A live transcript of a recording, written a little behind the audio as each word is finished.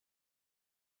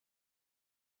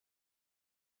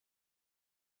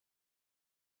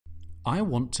I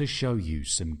want to show you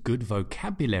some good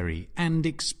vocabulary and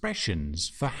expressions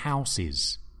for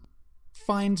houses.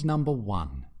 Find number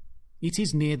 1. It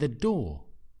is near the door.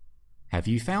 Have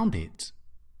you found it?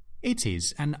 It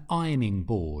is an ironing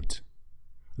board.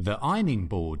 The ironing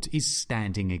board is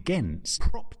standing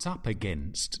propped up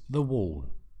against the wall.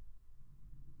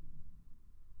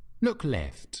 Look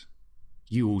left.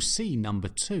 You will see number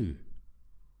 2.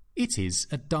 It is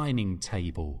a dining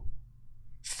table.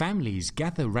 Families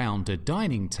gather round a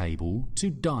dining table to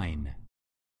dine.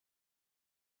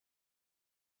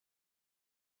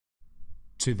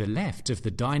 To the left of the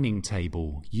dining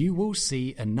table, you will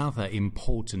see another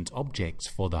important object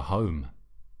for the home.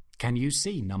 Can you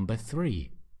see number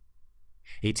 3?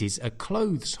 It is a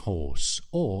clothes horse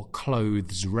or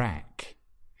clothes rack.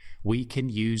 We can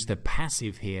use the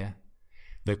passive here.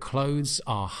 The clothes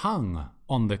are hung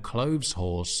on the clothes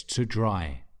horse to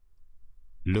dry.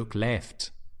 Look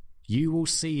left. You will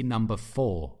see number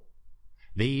 4.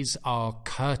 These are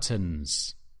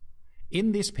curtains.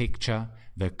 In this picture,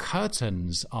 the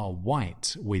curtains are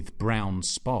white with brown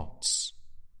spots.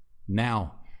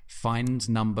 Now, find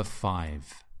number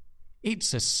 5.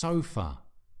 It's a sofa.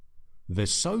 The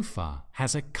sofa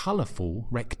has a colourful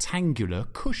rectangular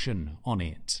cushion on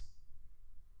it.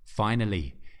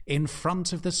 Finally, in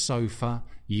front of the sofa,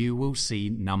 you will see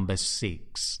number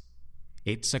 6.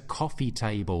 It's a coffee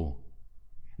table.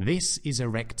 This is a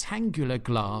rectangular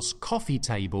glass coffee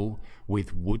table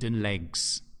with wooden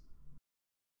legs.